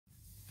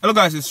Hello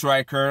guys, it's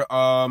Striker.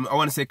 I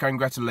want to say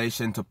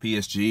congratulations to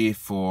PSG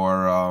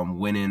for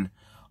winning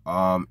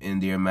in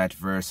their match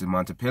versus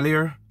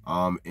Montpellier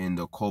in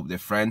the Coupe de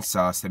France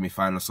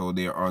semi-final. So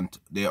they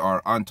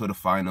are on to the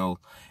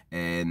final,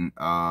 and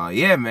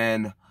yeah,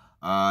 man.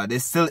 They're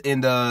still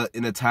in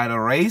the title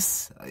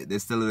race. They're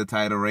still in the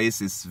title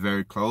race. It's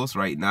very close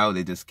right now.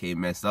 They just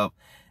came messed up.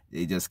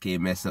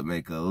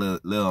 Make a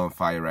little on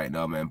fire right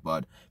now, man.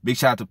 But big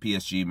shout out to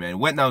PSG, man.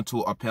 Went down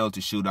to a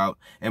penalty shootout.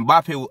 And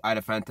Mbappe had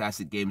a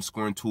fantastic game,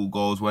 scoring 2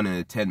 goals, one in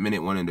the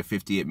 10-minute, one in the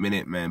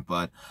 58-minute, man.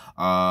 But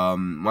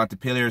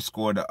Montpellier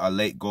scored a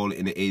late goal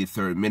in the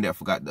 83rd minute. I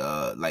forgot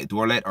the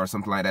Delort or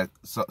something like that.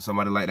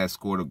 Somebody like that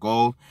scored a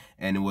goal,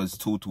 and it was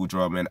 2-2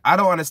 draw, man. I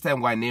don't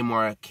understand why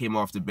Neymar came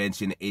off the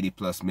bench in the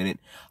 80+ minute.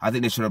 I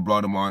think they should have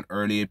brought him on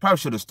early. Probably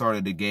should have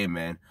started the game,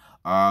 man.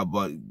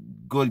 But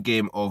good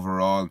game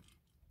overall.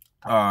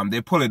 They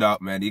pull it out,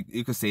 man.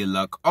 You could say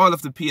luck. All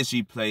of the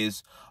PSG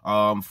players,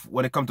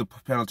 when it comes to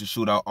penalty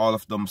shootout, all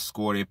of them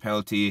scored a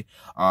penalty.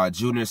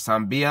 Junior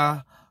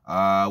Sambia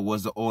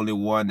was the only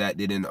one that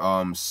didn't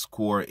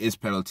score his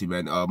penalty,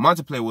 man.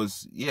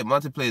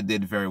 Montpellier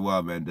did very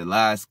well, man. The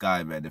last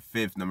guy, man, the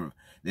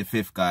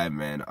fifth guy,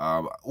 man.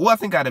 Who I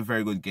think had a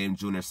very good game,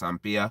 Junior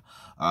Sambia.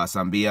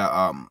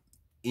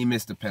 He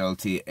missed the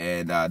penalty,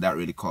 and that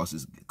really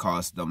cost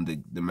them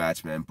the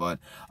match, man. But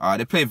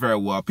they played very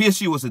well.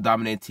 PSG was a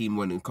dominant team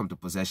when it comes to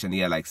possession. They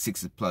had like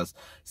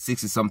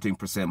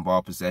 60-something%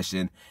 ball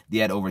possession. They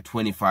had over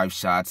 25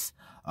 shots.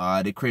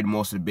 They created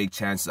most of the big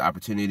chances,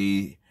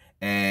 opportunity,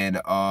 and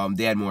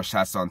they had more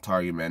shots on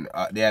target, man.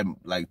 They had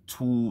like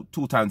two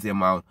times the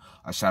amount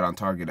of shot on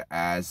target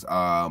as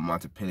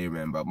Montpellier,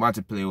 man. But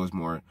Montpellier was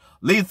more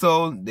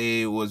lethal.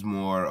 They was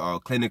more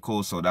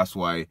clinical, so that's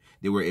why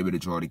they were able to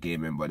draw the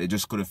game, man. But they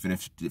just couldn't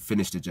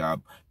finish the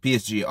job.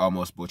 PSG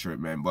almost butchered it,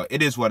 man. But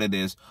it is what it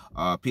is.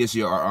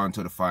 PSG are on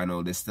to the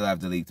final. They still have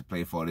the league to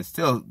play for. There's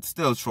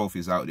still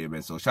trophies out there,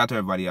 man. So shout out to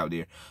everybody out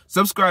there.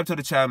 Subscribe to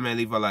the channel, man.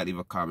 Leave a like, leave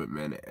a comment,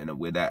 man. And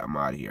with that, I'm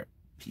out of here.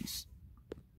 Peace.